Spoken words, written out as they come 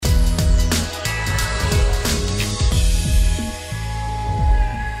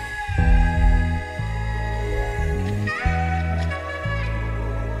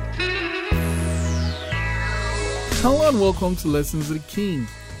Hello and welcome to Lessons with the King,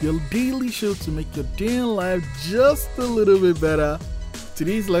 your daily show to make your day in life just a little bit better.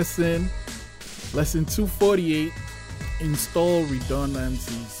 Today's lesson 248, install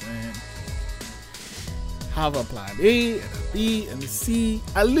redundancies and have a plan A and a B and a C.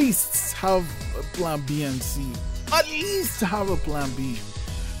 At least have a plan B and C. At least have a plan B.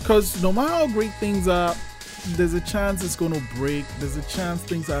 Because no matter how great things are, there's a chance it's going to break. There's a chance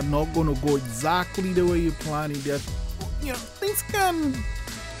things are not going to go exactly the way you're planning. Things can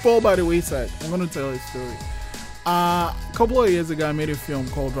fall by the wayside. I'm going to tell you a story. A couple of years ago, I made a film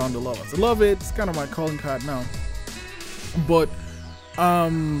called Round the Lovers. I love it. It's kind of my calling card now. But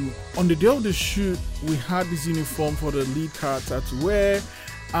on the day of the shoot, we had this uniform for the lead character to wear.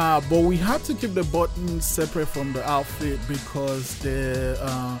 But we had to keep the buttons separate from the outfit because it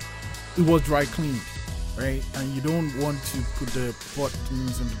was dry cleaned. Right, and you don't want to put the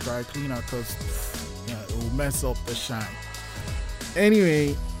buttons in the dry cleaner because it will mess up the shine.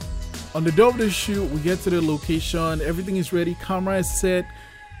 Anyway, on the day of the shoot, we get to the location, everything is ready, camera is set.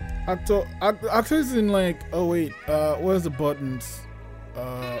 Actors in like, oh wait, where's the buttons?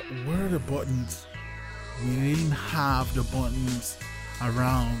 Where are the buttons? We didn't have the buttons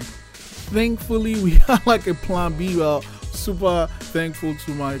around. Thankfully, we had like a plan B. Well, super thankful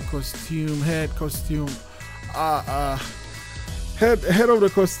to my head of the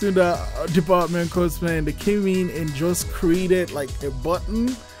costume department, because man, they came in and just created like a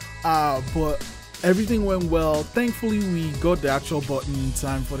button, but everything went well. Thankfully, we got the actual button in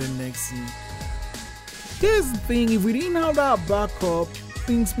time for the next scene. Here's the thing, if we didn't have that backup,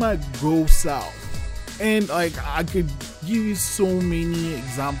 things might go south. And like, I could give you so many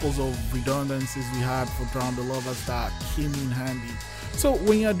examples of redundancies we had for Round the Lovers that came in handy. So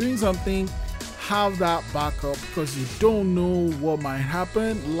when you're doing something, have that backup, because you don't know what might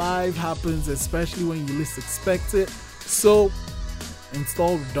happen. Life happens, especially when you least expect it. So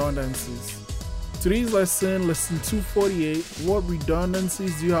install redundancies. Today's lesson 248. What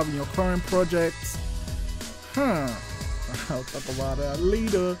redundancies do you have in your current projects? I'll talk about that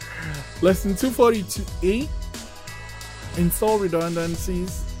later. Lesson 248. Install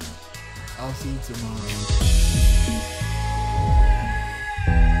redundancies. I'll see you tomorrow.